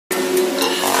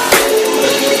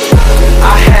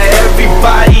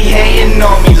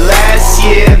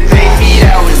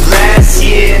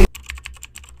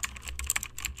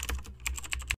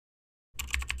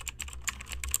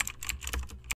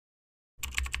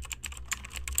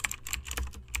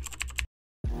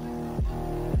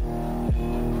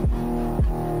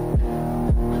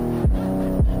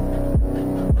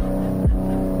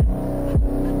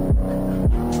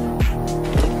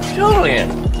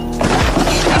win.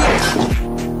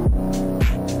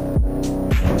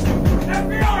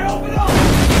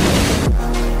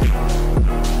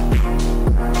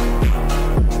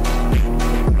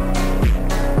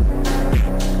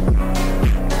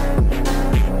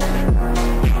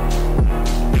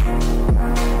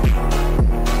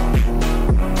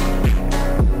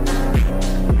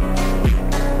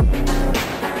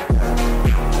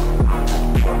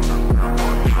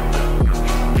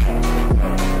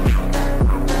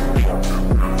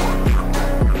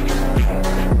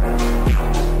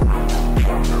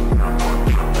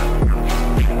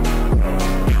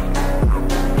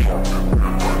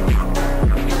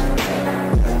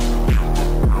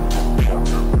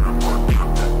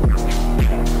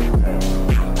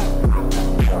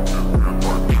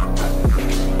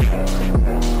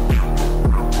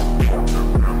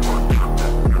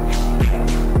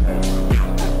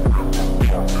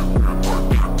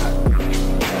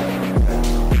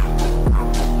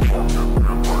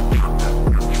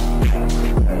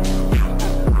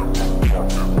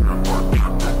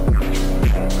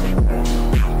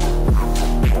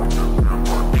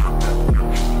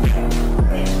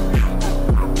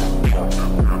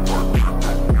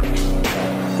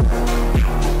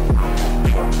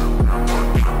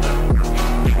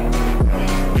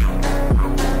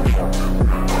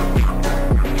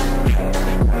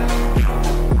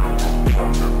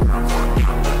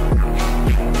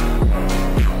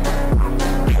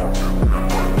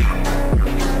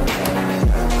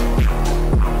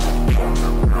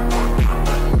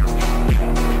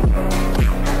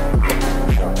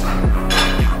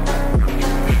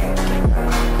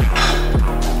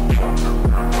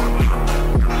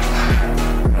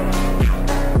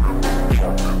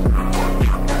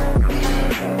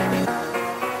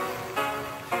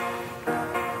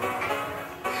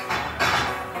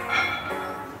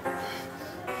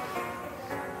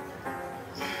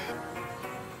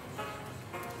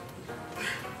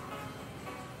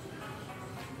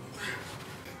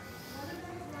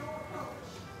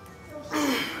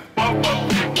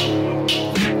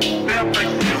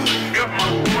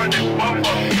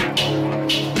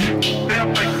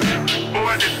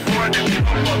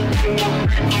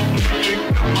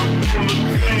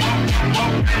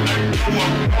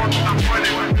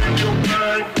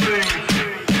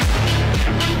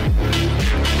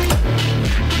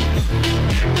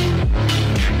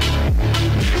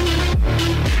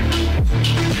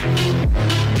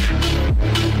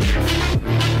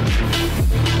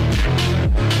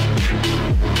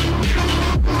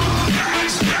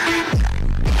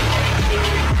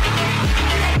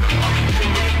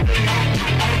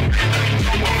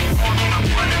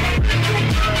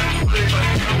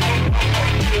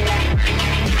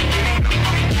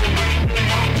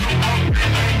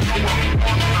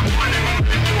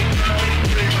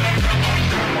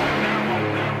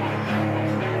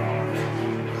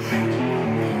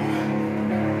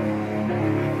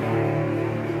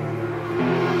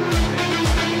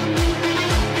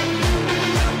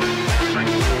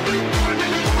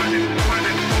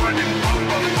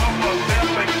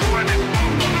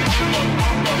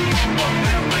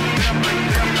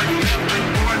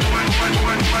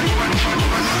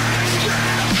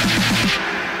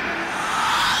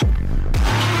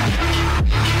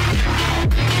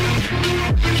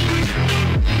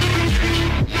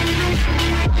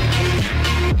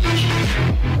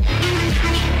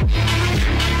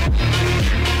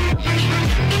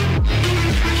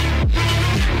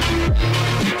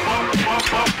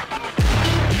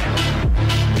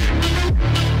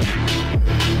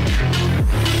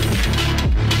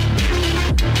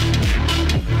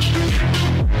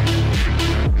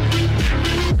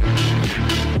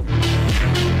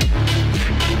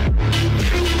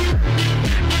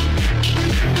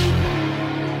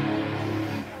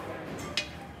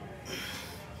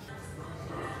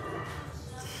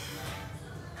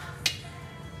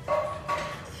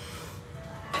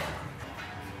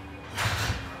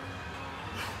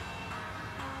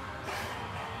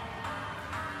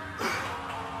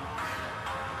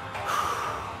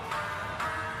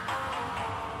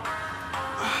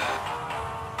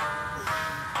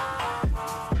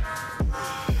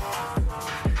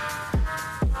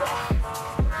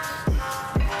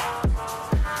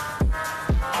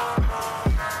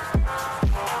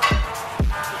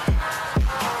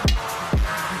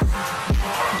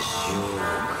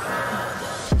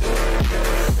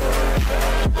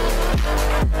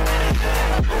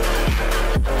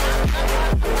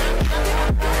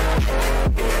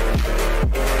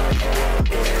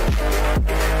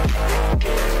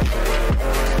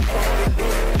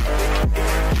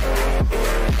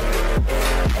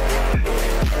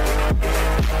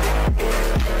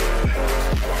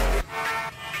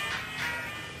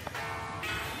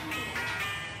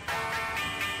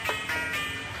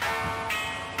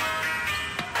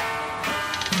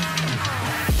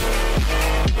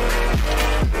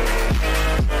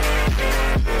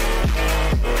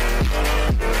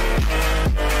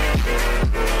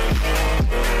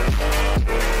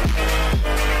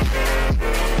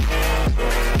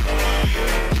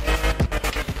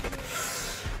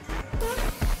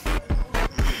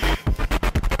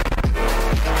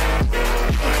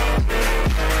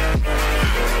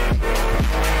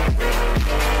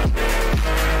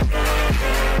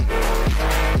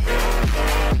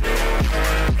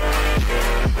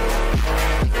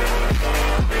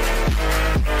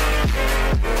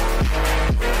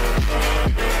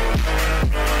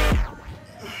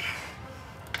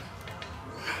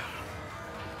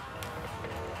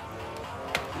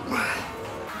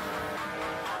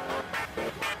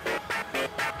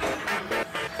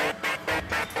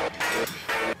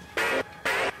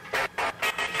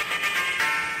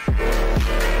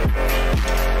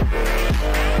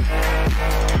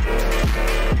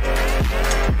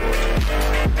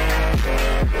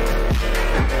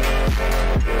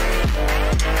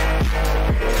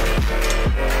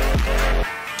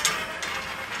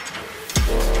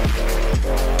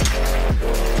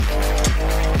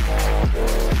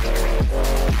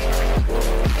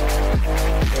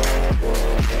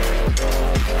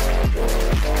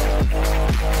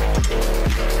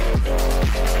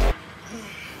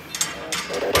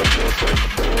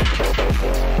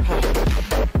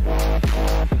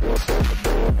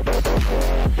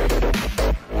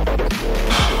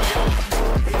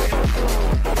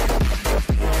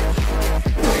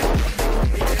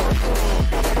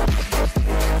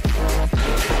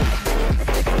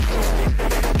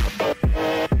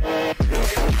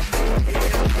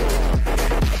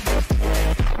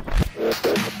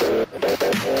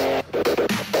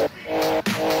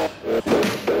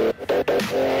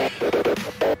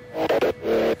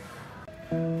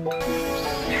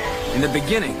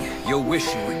 beginning, you'll wish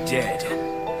you were dead.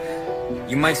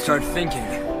 You might start thinking,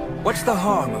 what's the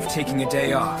harm of taking a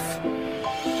day off?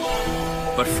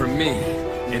 But for me,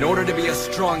 in order to be a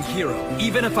strong hero,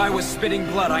 even if I was spitting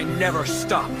blood, I never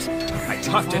stopped. I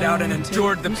toughed it out and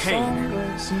endured the pain.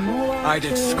 I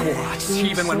did squats,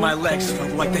 even when my legs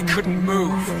felt like they couldn't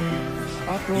move.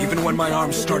 Even when my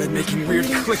arms started making weird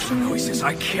clicking noises,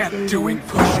 I kept doing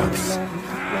push-ups.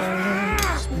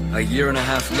 A year and a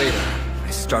half later, I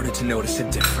started to notice a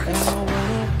difference.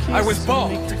 I was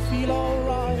bald,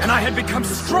 and I had become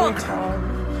stronger.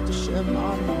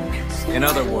 In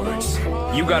other words,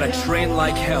 you gotta train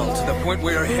like hell to the point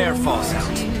where your hair falls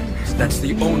out. That's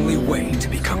the only way to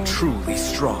become truly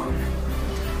strong.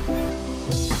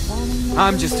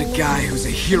 I'm just a guy who's a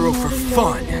hero for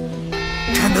fun.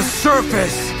 And the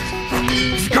surface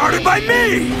is guarded by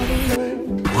me!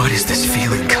 What is this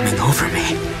feeling coming over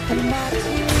me?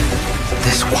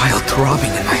 This wild throbbing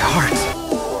in my heart.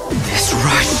 This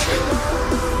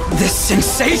rush. This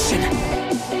sensation.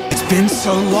 It's been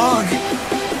so long.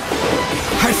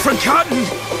 I've forgotten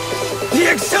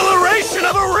the exhilaration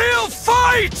of a real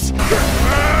fight!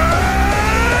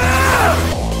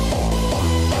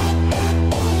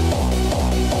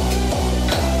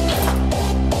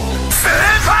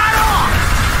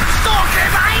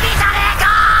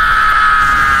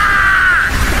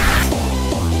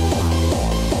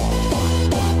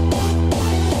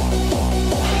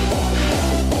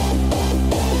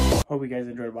 Hope you guys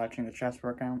enjoyed watching the chest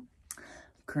workout. I'm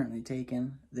currently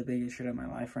taking the biggest shit of my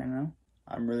life right now.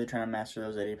 I'm really trying to master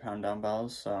those 80-pound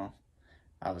dumbbells, so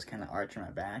I was kind of arching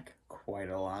my back quite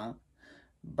a lot.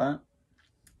 But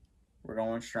we're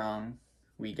going strong.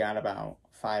 We got about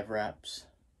 5 reps,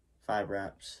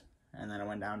 and then I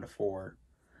went down to 4,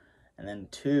 and then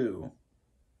 2,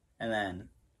 and then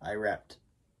I repped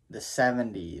the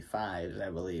 75s, I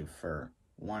believe, for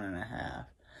 1.5,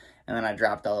 and then I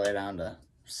dropped all the way down to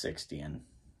 60 and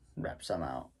rep some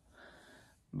out.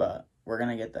 But we're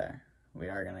gonna get there. We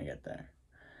are gonna get there.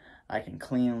 I can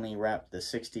cleanly rep the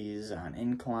 60s on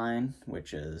incline,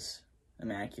 which is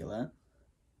immaculate,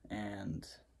 and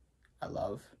I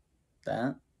love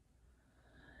that.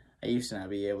 I used to not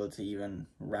be able to even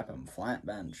rep them flat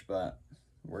bench, but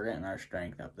we're getting our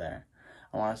strength up there.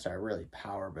 I want to start really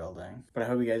power building. But I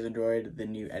hope you guys enjoyed the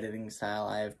new editing style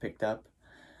I have picked up.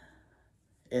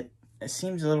 It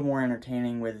seems a little more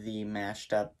entertaining with the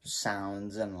mashed up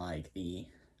sounds and like the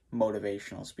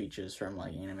motivational speeches from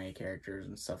like anime characters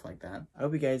and stuff like that. I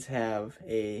hope you guys have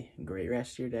a great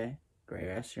rest of your day, great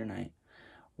rest of your night,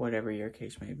 whatever your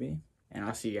case may be. And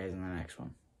I'll see you guys in the next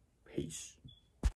one. Peace.